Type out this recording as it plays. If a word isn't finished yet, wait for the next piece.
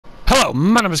Hello,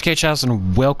 my name is KChouse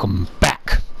and welcome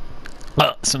back.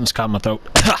 Something's caught in my throat.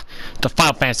 To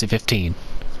Final Fantasy 15.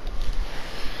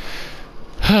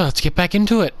 Let's get back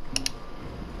into it.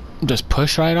 Just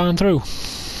push right on through.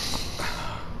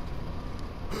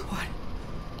 What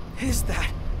is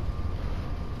that?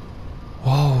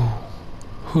 Whoa.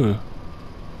 Who?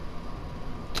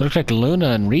 It looks like Luna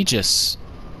and Regis.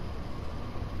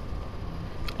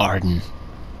 Arden.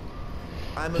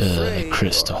 I'm afraid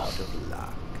Crystal. you're out of luck.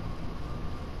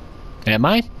 Am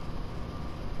I?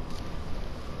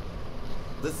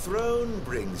 The throne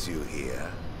brings you here.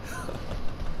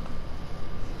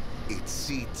 It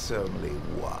seats only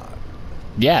one.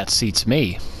 Yeah, it seats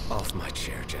me. Off my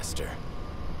chair, Jester.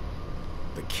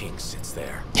 The king sits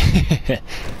there.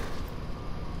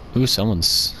 Ooh,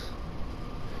 someone's...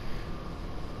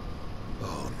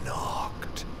 Oh,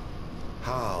 Noct.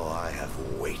 How I have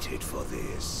waited for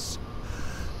this.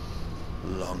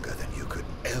 Longer than you could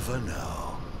ever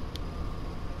know.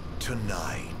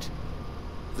 Tonight,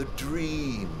 the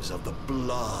dreams of the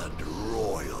Blood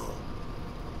Royal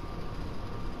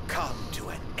come to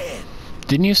an end.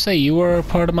 Didn't you say you were a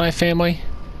part of my family?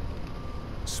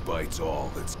 Spite's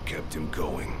all that's kept him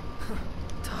going.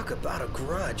 Talk about a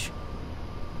grudge.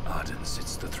 Arden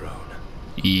sits the throne.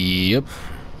 Yep.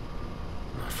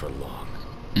 Not for long.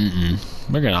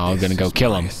 We're all gonna go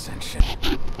kill him. Ascension.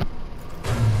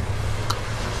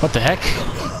 What the heck?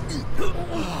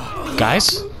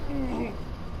 Guys?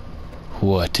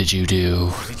 What did you do?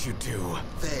 What did you do?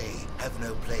 They have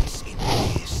no place in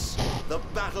this. The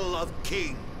Battle of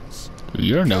Kings.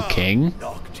 You're no king.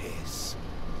 Noctis.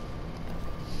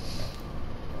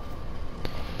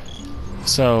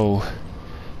 So,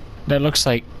 that looks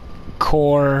like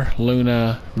Core,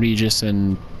 Luna, Regis,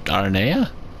 and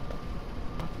Arnea?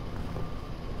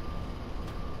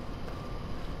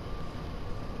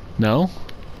 No?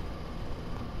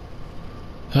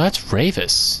 That's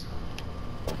Ravis.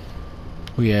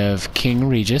 We have King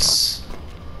Regis.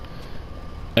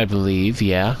 I believe,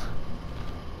 yeah.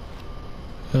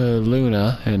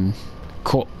 Luna and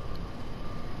Core.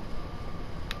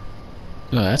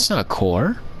 No, that's not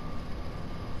Core.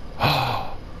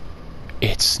 Oh,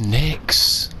 it's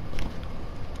Nyx.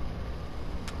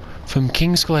 From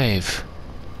Kingsglaive.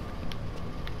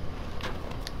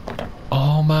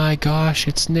 Oh my gosh,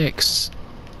 it's Nyx.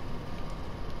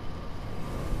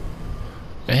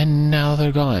 And now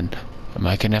they're gone. Am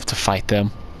I gonna have to fight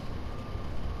them?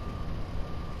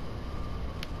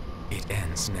 It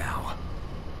ends now.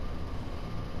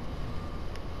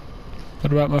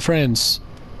 What about my friends?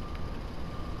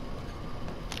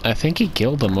 I think he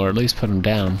killed them, or at least put them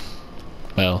down.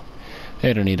 Well,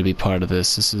 they don't need to be part of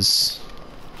this. This is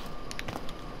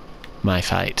my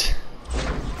fight.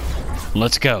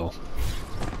 Let's go.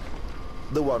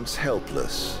 The once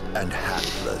helpless and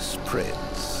hapless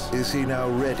prince. Is he now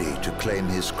ready to claim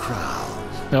his crown?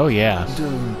 Oh yeah.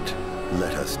 Don't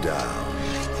let us down.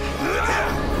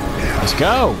 Let's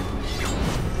go.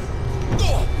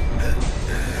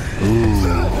 Ooh.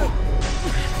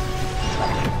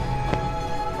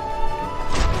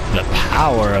 The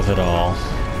power of it all.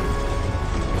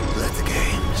 Let the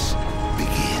games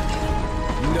begin.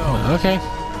 No. Okay.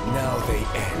 Now they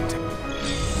end.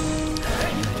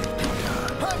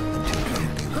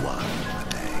 Only one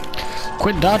remains.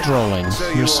 Quit dodge rolling. So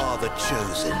You're you s- are the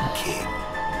chosen king,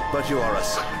 but you are a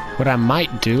What I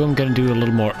might do, I'm gonna do a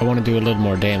little more. I want to do a little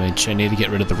more damage. I need to get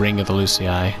rid of the ring of the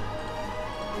Lucii.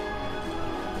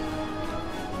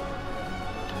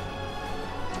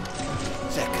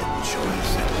 second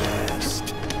choice at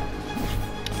best.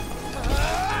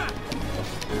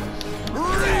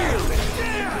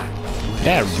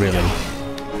 Yeah, really.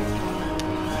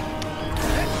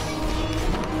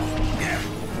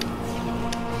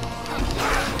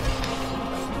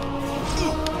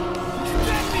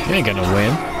 You ain't gonna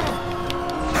win.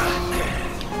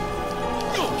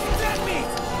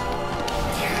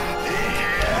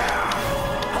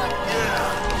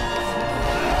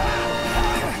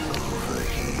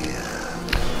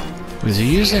 Was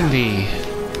he using the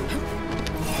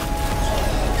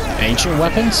ancient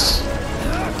weapons?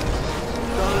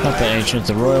 Not the ancient,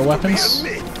 the royal weapons?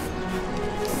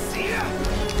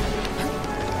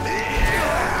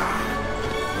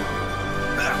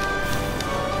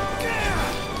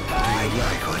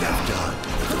 Like what I've done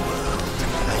with the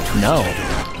world. No.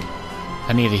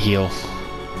 I need a heal.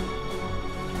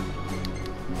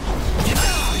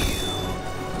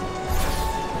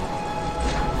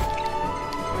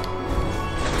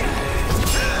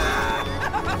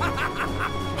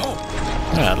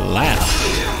 That laugh.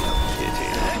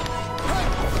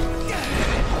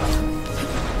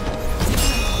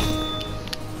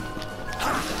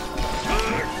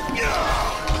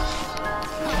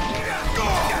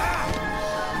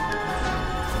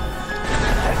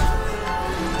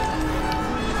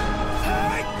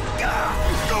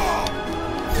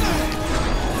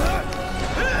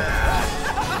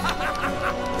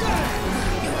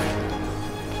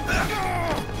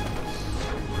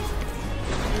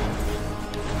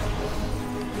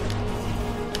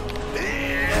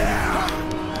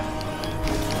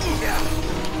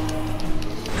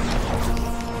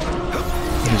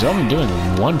 He's only doing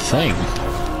one thing.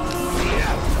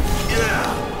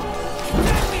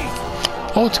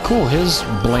 Oh, it's cool. His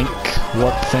blink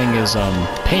warp thing is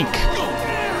pink.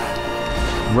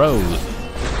 Rose.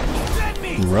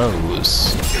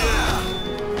 Rose.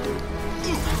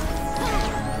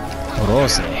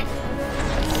 Rose.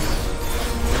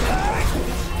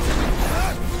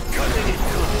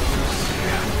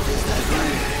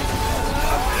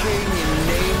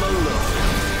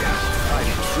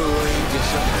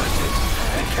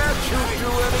 Can't you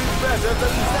do any better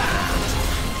than that?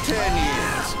 10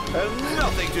 years and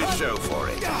nothing to show for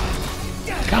it.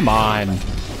 Come on.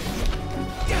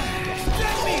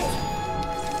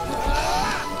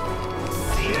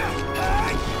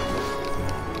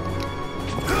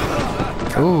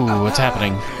 Ooh, what's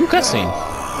happening? Ooh, cutscene.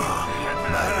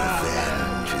 My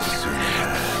revenge is soon at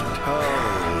hand. How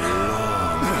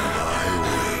long have I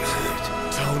waited?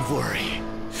 Don't worry.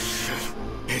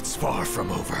 It's far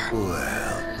from over.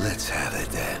 Well, let's have it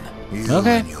then. You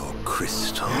Okay. and your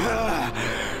crystal.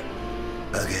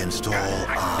 Against all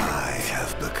I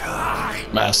have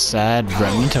become. A sad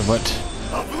remnant of what?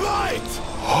 Of light!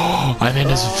 I'm in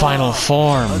his final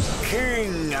form.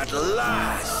 King at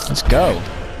last! Let's go.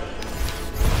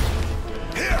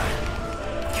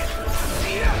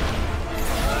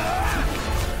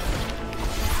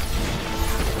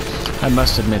 I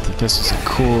must admit that this is the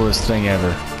coolest thing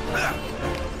ever.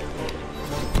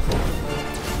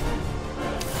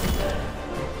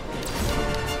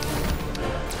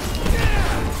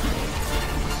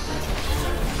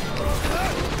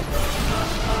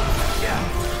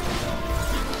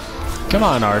 Come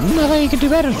on, Arden. I thought you could do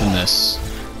better than this.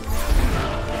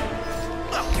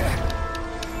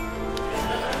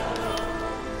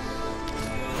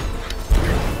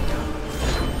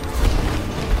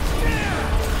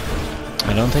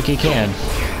 I don't think he can.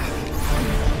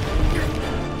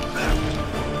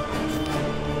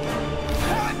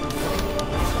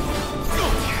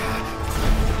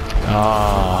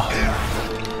 Ah.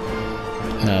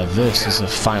 Now this is a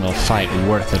final fight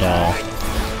worth it all.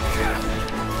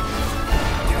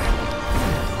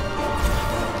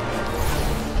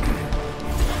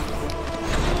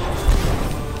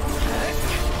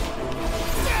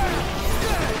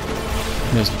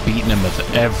 Just beating him with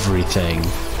everything.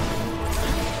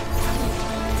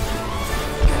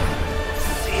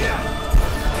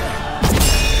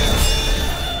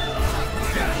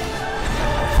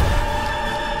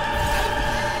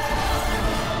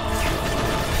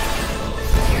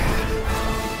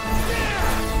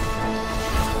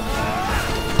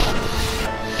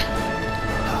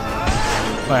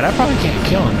 Right, I probably can't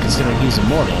kill him considering he's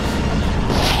immortal.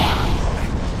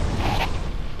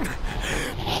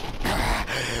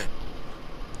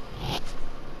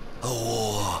 A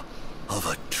war of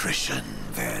attrition,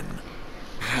 then.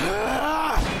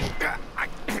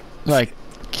 Like,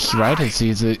 right?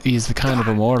 He's the kind of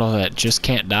immortal that just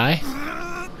can't die?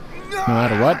 No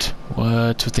matter what?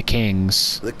 What's with the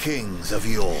kings? The kings of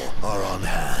yore are on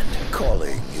hand,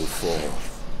 calling you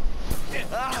forth to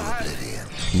oblivion.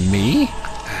 Me?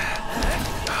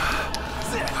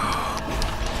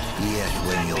 Yet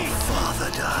when your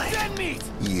father died,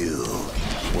 you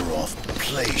were off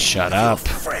playing Shut with up.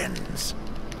 your friends.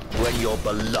 When your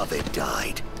beloved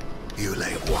died, you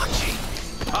lay watching,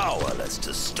 powerless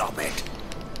to stop it.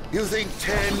 You think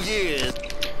 10 years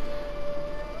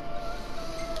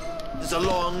is a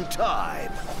long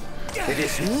time? It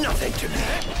is nothing to me.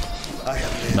 I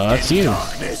have lived No, that's in you.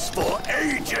 darkness for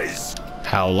ages.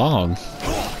 How long?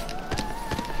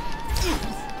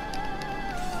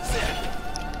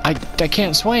 I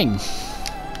can't swing.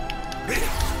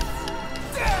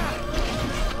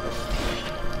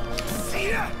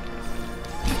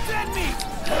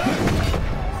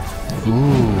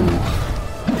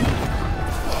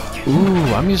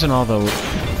 Ooh, I'm using all the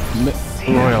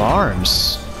royal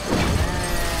arms.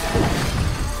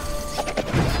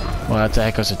 Well, that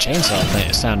echoes a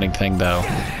chainsaw sounding thing, though.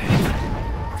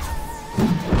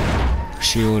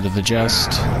 Shield of the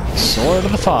just, sword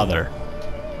of the father.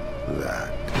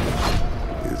 That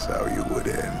is how you would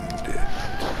end it.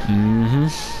 Mm-hmm.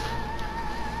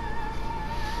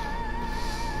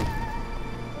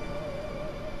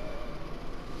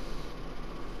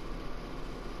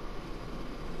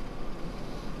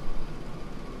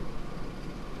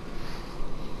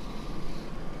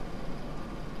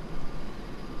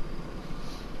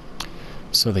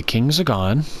 So the kings are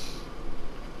gone.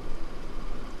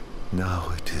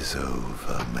 Now it is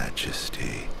over,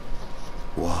 Majesty.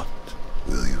 What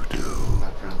will you do?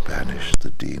 Banish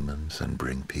the demons and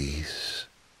bring peace?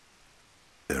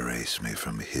 Erase me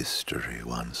from history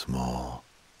once more?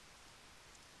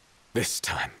 This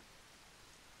time,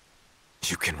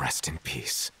 You can rest in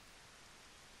peace.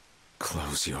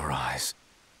 Close your eyes.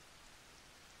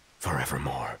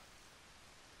 Forevermore.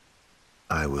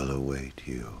 I will await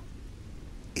you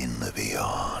in the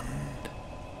beyond.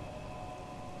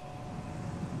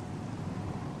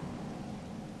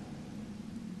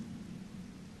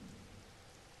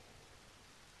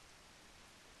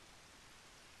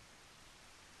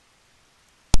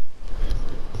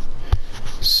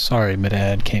 Sorry, my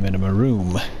dad came into my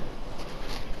room.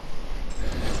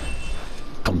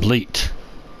 Complete.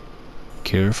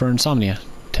 Cure for insomnia.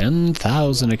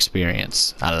 10,000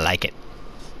 experience. I like it.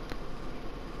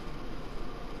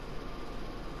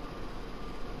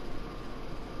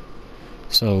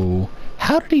 So,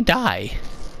 how did he die?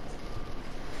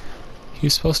 He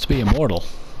was supposed to be immortal.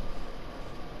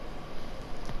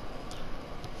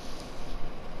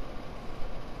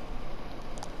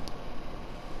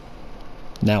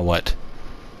 Now what?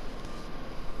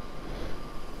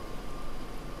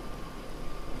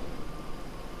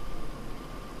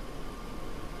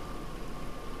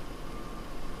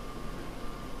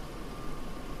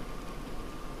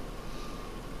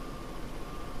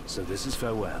 So this is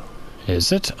farewell.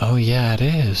 Is it? Oh yeah, it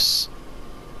is.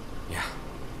 Yeah.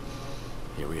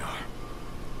 Here we are.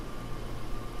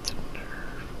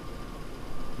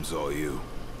 It's all you.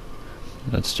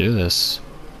 Let's do this.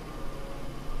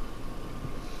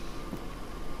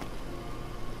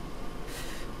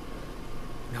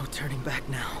 No turning back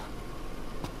now.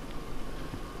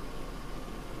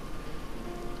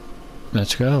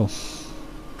 Let's go.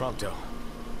 Prompto.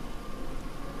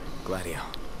 Gladio.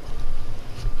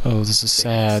 Oh, this is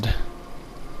sad.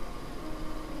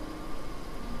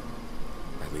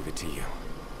 I leave it to you.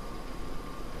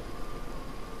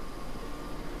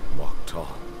 Walk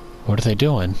tall, What are they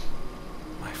doing?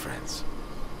 my friends.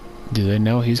 Do they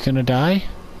know he's gonna die?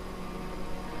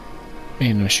 I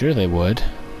mean, I'm sure they would.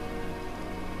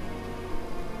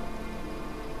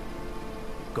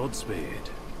 Godspeed.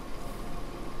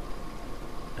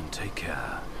 And take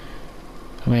care.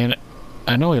 I mean,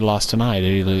 I know he lost an eye,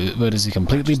 did he lose, but is he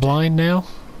completely blind now?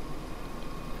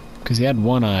 Because he had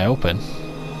one eye open.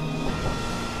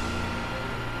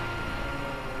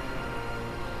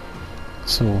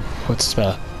 So, what's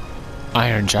the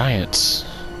Iron Giants?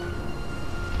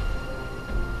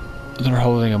 They're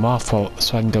holding him off so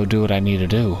I can go do what I need to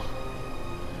do.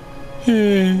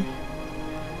 The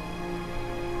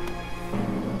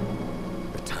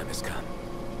time has come.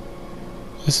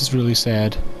 This is really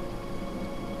sad.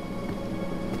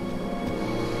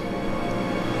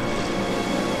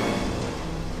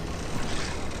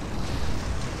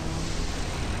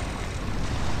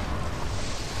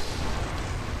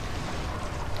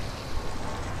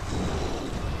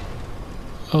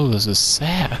 Oh, this is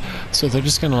sad. So they're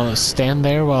just gonna stand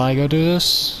there while I go do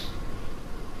this?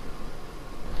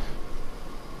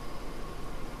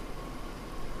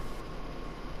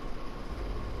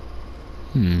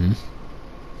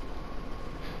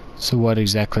 So what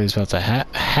exactly is about to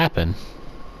happen?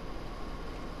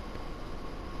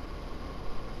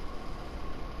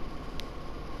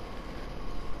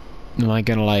 Am I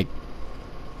gonna, like...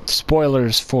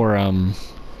 Spoilers for,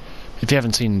 if you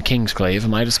haven't seen Kingsglaive,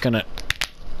 am I just gonna...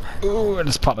 Ooh, I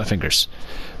just popped my fingers.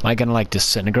 Am I gonna, like,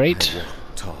 disintegrate? Walk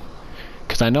tall.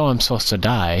 Because I know I'm supposed to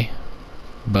die,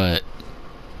 but...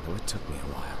 Though it took me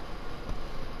a while.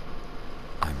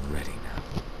 I'm ready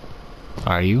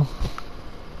now. Are you?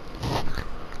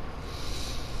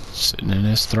 Sitting in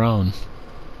his throne.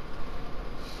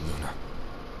 Luna.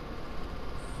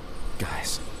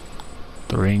 Guys.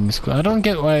 The rings... I don't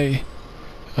get why...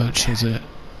 Oh, she's a...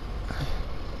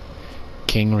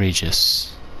 King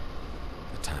Regis.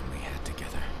 The time we had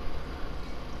together.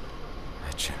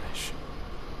 I cherish.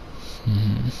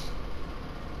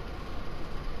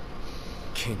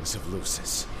 Kings of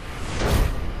Lucis.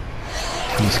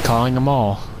 He's calling them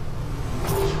all.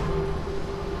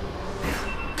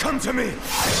 Come to me!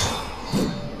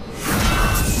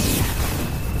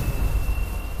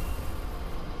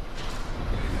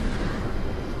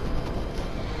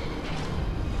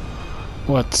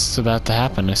 What's about to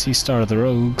happen? I see Star of the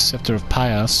Rogue, Scepter of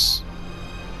Pios.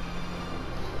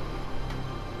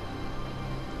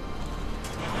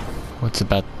 What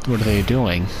are they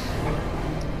doing?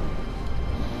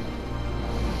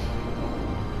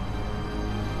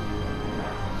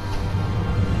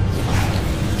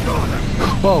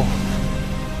 Whoa!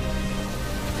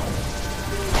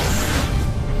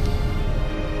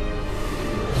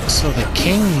 So the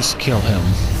kings kill him.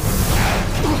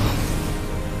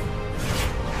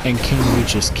 And King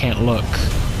Regis can't look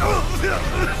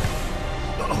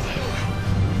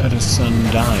at his son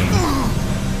dying.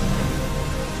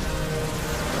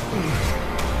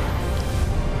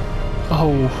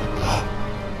 Oh.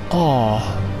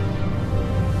 Oh.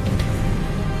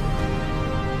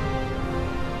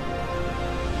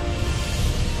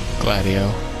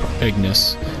 Gladio,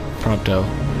 Ignis, Prompto,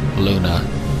 Luna.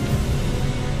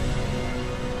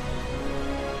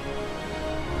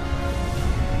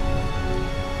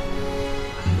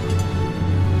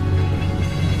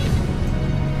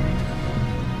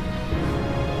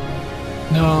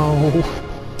 No.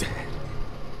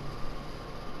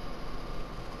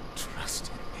 Trust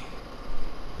in me.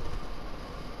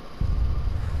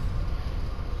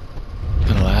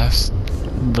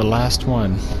 The last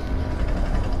one.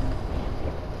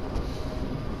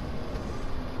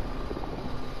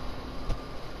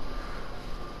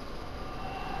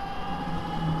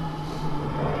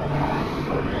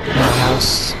 My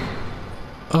house.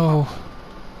 Oh.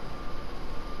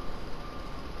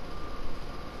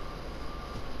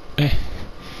 And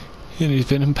he's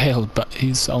been impaled, but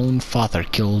his own father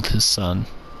killed his son.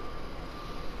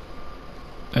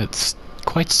 It's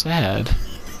quite sad.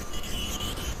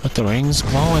 But the ring's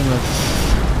glowing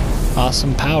with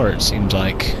awesome power, it seems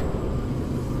like.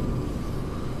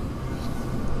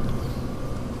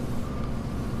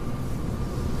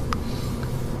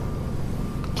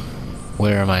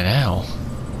 Where am I now?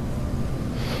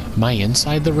 Am I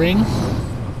inside the ring?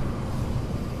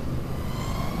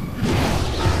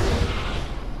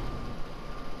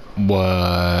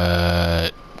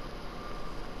 What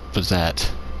was that?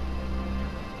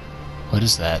 What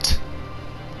is that?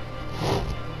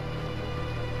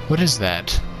 What is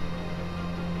that?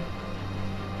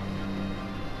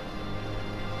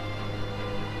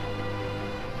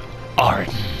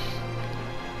 Arden.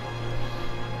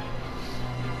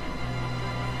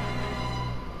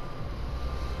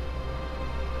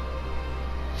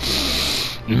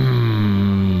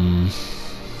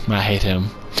 I hate him.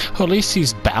 Well, at least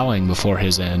he's bowing before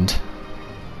his end.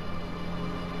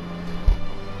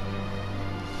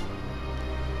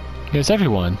 Here's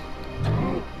everyone.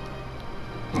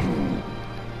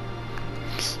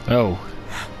 Oh.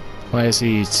 Why is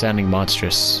he sounding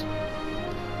monstrous?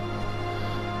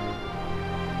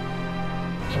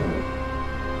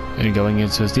 And going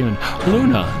into his demon.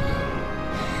 Luna!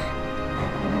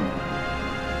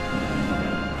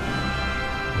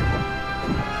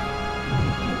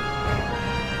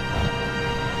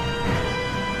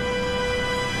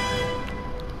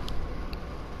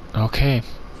 Okay.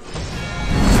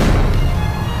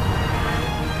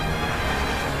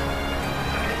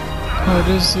 What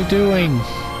is he doing?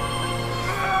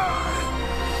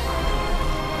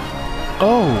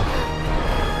 Oh!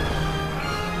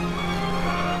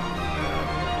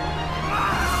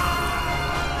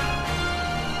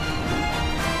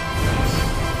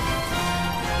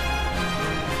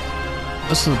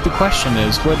 So the big question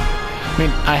is, I mean,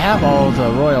 I have all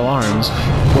the royal arms.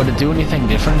 Would it do anything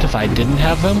different if I didn't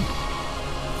have them?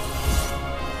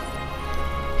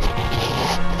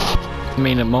 I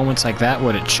mean, at moments like that,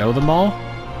 would it show them all?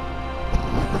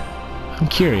 I'm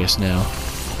curious now.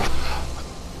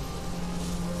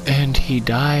 And he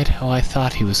died? Oh, I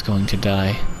thought he was going to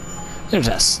die. There's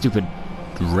that stupid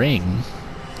ring.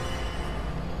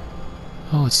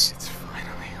 Oh, it's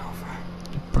finally over.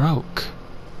 It broke.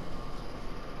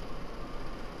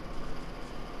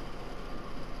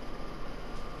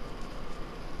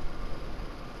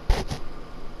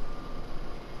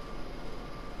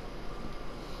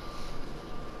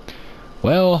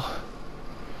 Well,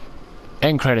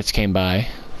 end credits came by.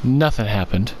 Nothing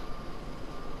happened.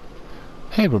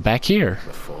 Hey, we're back here.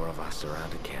 The four of us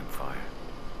around a campfire.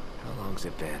 How long's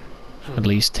it been? At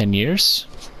least 10 years.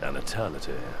 An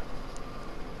eternity.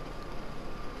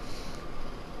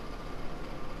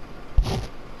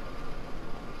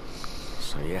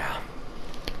 So yeah.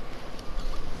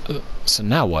 So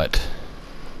now what?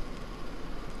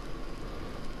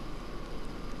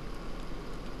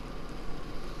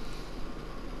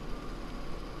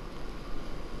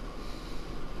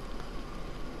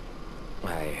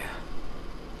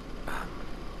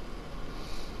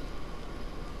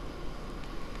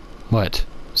 What?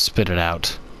 Spit it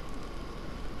out.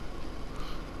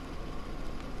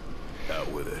 Out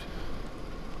with it.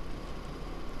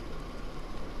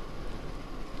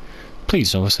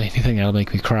 Please don't say anything that'll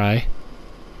make me cry.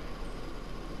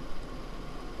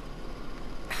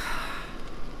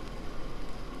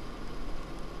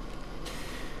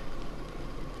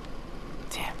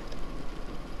 Damn.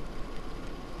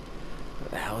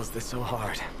 What the hell is this so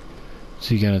hard?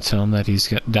 So you gonna tell him that he's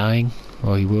dying?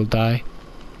 Well, he will die?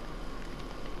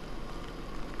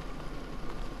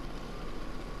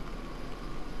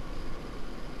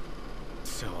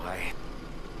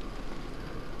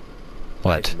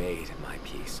 What? I've made my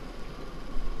peace.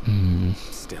 Hmm.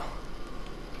 Still,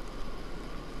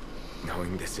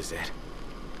 knowing this is it,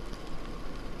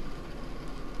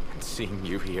 and seeing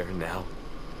you here now,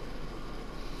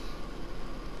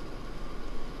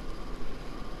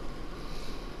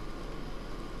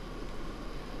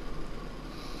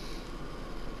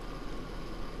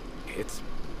 it's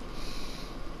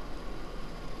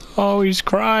Oh, he's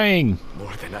crying.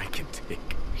 more than I can take.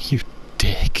 You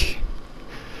dick.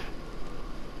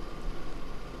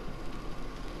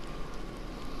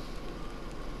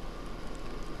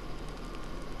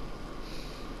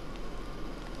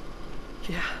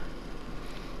 Yeah.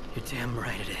 You're damn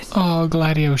right it is. Oh,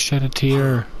 Gladio shed a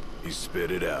tear. He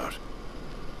spit it out.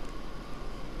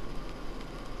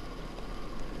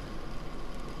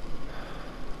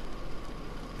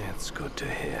 It's good to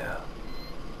hear.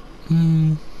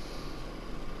 Hmm.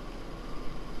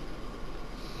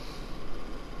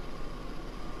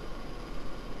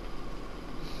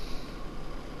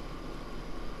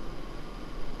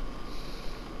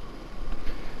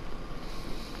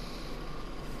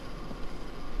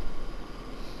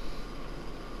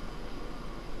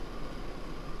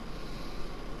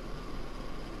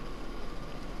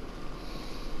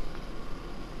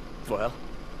 Well,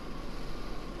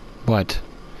 What?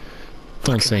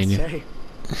 Don't what say can I anything.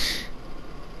 say?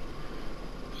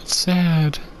 It's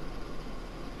sad.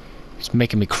 It's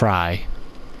making me cry.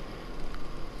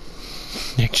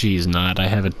 Actually, he's not. I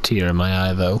have a tear in my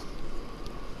eye, though.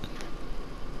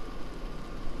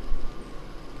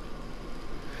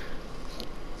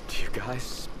 You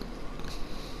guys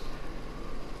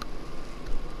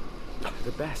are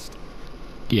the best.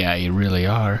 Yeah, you really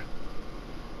are.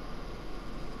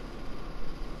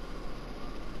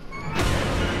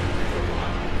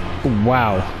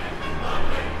 Wow.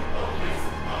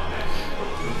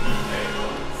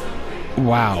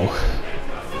 Wow.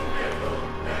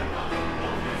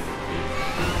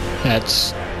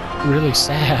 That's really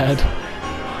sad.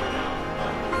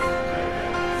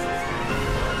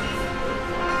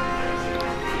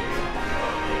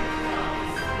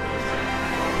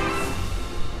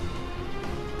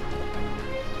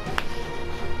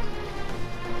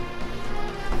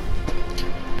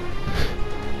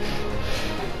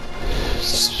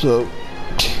 So,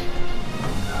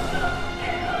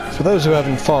 for those who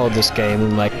haven't followed this game,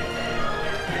 and like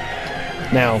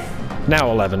now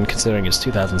 11, considering it's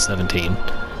 2017,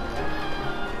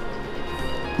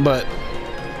 but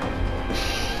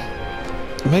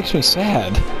it makes me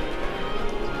sad.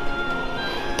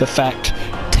 The fact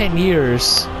 10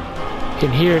 years,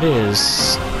 and here it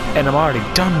is, and I'm already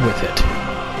done with it.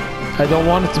 I don't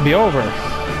want it to be over.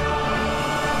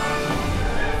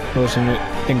 It was an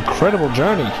incredible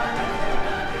journey.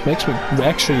 Makes me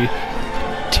actually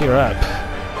tear up.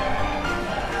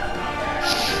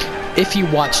 If you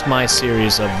watched my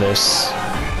series of this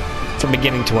from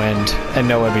beginning to end and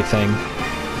know everything,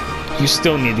 you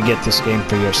still need to get this game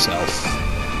for yourself.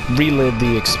 Relive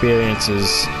the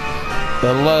experiences,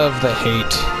 the love, the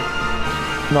hate,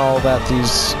 and all that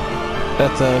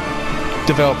the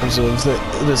developers of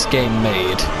this game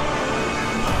made.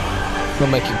 It'll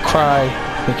make you cry,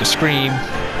 make you scream,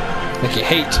 make you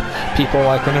hate people.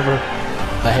 Like whenever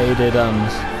I hated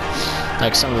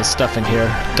like some of the stuff in here,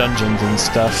 dungeons and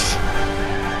stuff,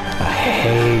 I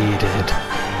hated,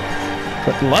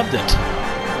 but loved it.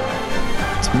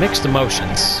 It's mixed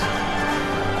emotions.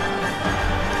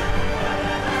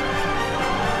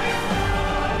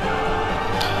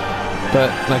 But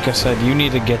like I said, you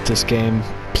need to get this game,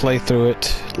 play through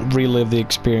it, relive the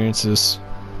experiences.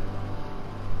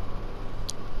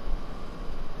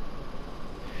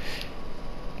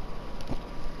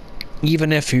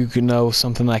 Even if you can know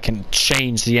something that can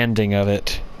change the ending of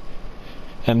it,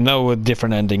 and know a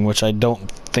different ending, which I don't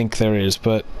think there is,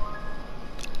 but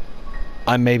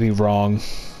I may be wrong.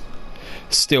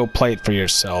 Still play it for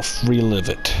yourself, relive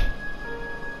it.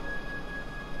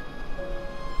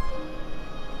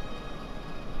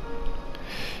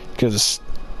 Because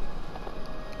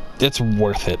it's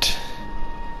worth it.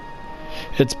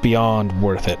 It's beyond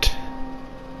worth it.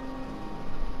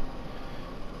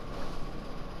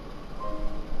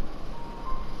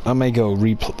 I may go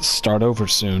start over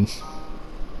soon.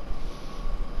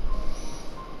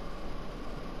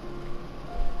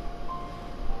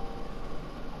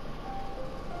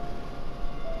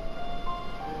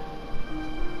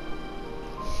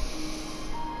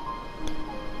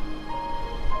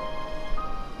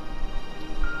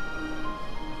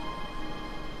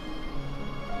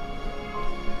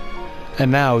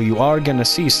 And now you are gonna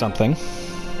see something.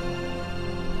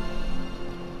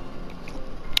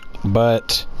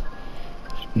 But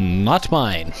not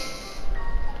mine.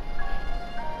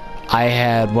 I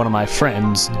had one of my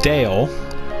friends, Dale,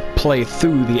 play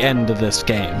through the end of this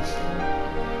game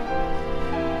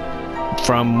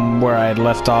from where I had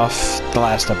left off the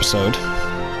last episode.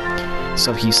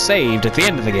 So he saved at the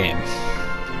end of the game.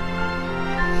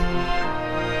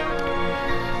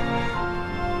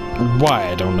 Why,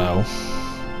 I don't know.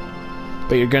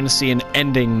 But you're gonna see an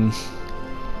ending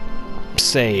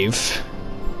save.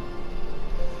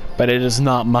 But it is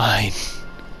not mine.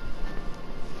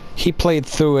 He played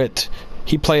through it.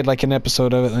 He played like an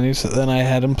episode of it, and then I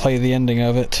had him play the ending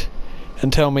of it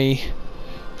and tell me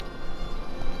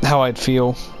how I'd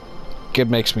feel. It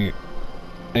makes me...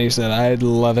 And he said, I'd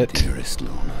love it. Dearest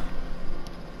Luna.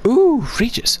 Ooh,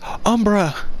 Regis.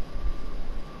 Umbra.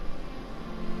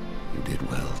 You did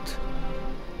well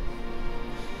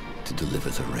to deliver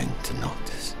the ring to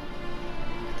Noctis.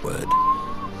 Word,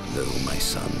 though my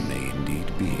son may indeed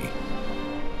be,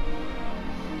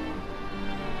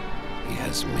 he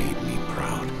has made me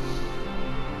proud.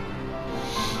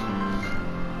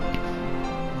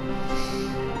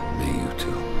 May you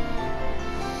too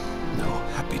know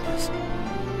happiness.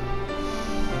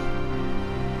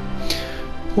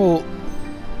 Well,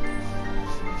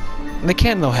 they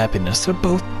can't know happiness. They're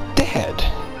both dead.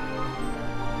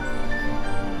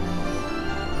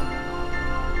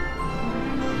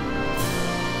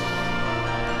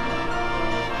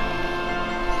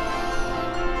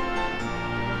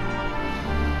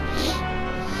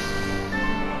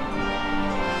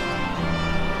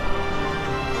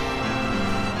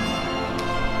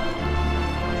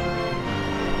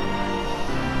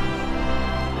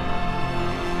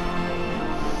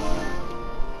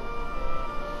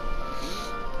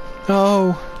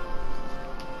 Oh.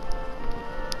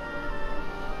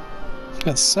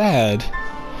 That's sad.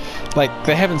 Like,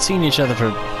 they haven't seen each other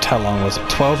for, how long was it?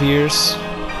 12 years?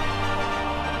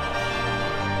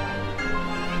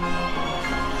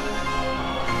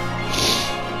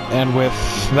 And with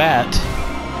that,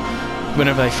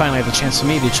 whenever they finally have the chance to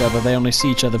meet each other, they only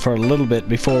see each other for a little bit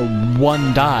before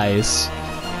one dies,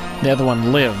 the other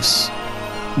one lives.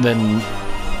 Then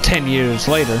 10 years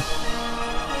later,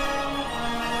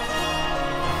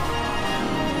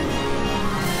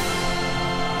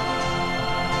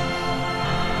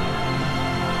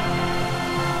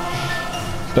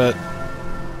 but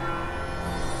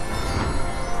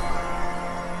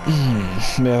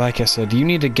yeah, like I said, you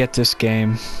need to get this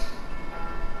game,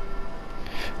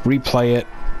 replay it,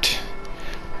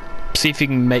 see if you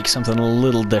can make something a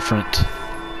little different.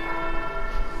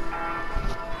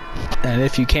 And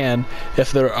if you can,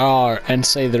 if there are, and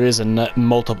say there is a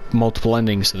multiple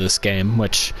endings to this game,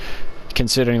 which,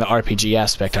 considering the RPG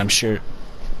aspect, I'm sure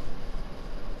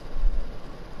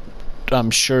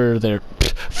there...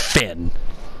 Finn.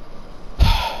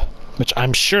 Which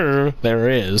I'm sure there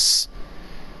is.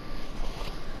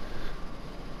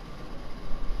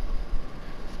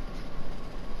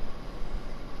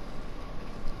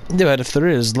 Yeah, but if there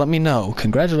is, let me know.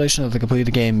 Congratulations on the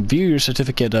completed game. View your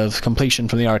certificate of completion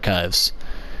from the archives.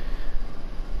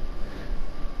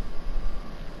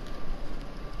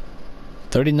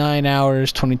 $39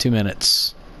 hours, 22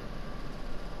 minutes.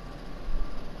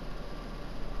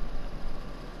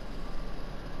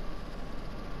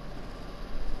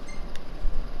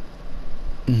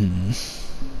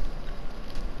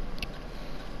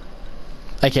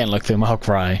 I can't look through them, I'll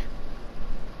cry.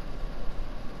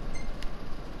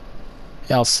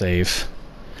 I'll save.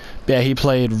 Yeah, he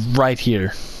played right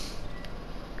here.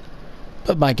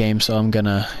 But my game, so I'm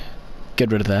gonna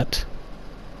get rid of that.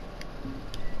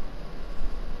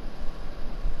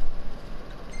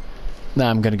 Now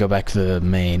I'm gonna go back to the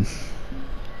main.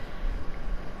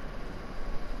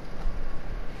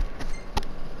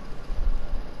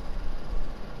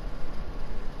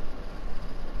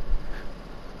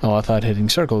 Oh, I thought hitting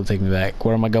circle would take me back.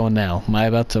 Where am I going now? Am I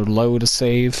about to load a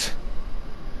save?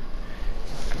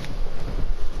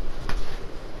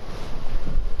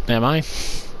 Am I?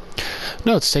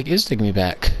 No, it's taking me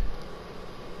back.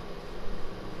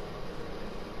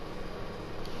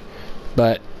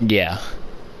 But, yeah.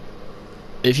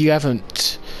 If you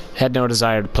haven't had no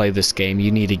desire to play this game,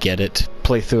 you need to get it.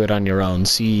 Play through it on your own.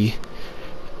 See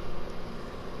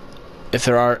if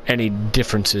there are any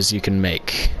differences you can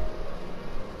make.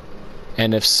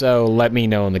 And if so, let me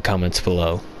know in the comments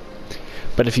below.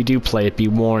 But if you do play it, be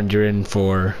warned you're in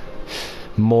for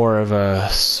more of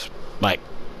a, like,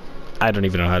 I don't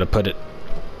even know how to put it,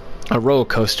 a roller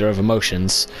coaster of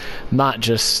emotions. Not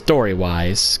just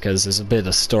story-wise, because there's a bit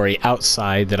of story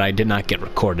outside that I did not get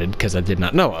recorded because I did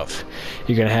not know of.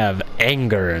 You're going to have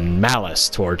anger and malice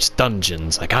towards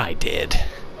dungeons like I did.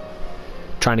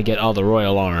 Trying to get all the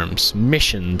royal arms.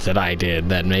 Missions that I did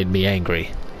that made me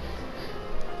angry.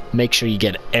 make sure you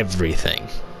get everything.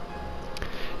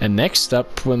 And next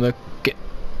up,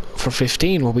 for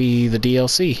 15 will be the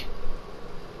DLC.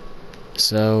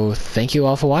 So thank you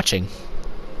all for watching.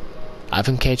 I've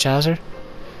been K. Chowser.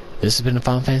 This has been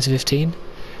Final Fantasy 15.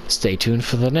 Stay tuned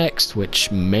for the next,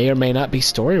 which may or may not be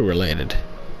story related.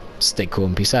 Stay cool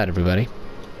and peace out, everybody.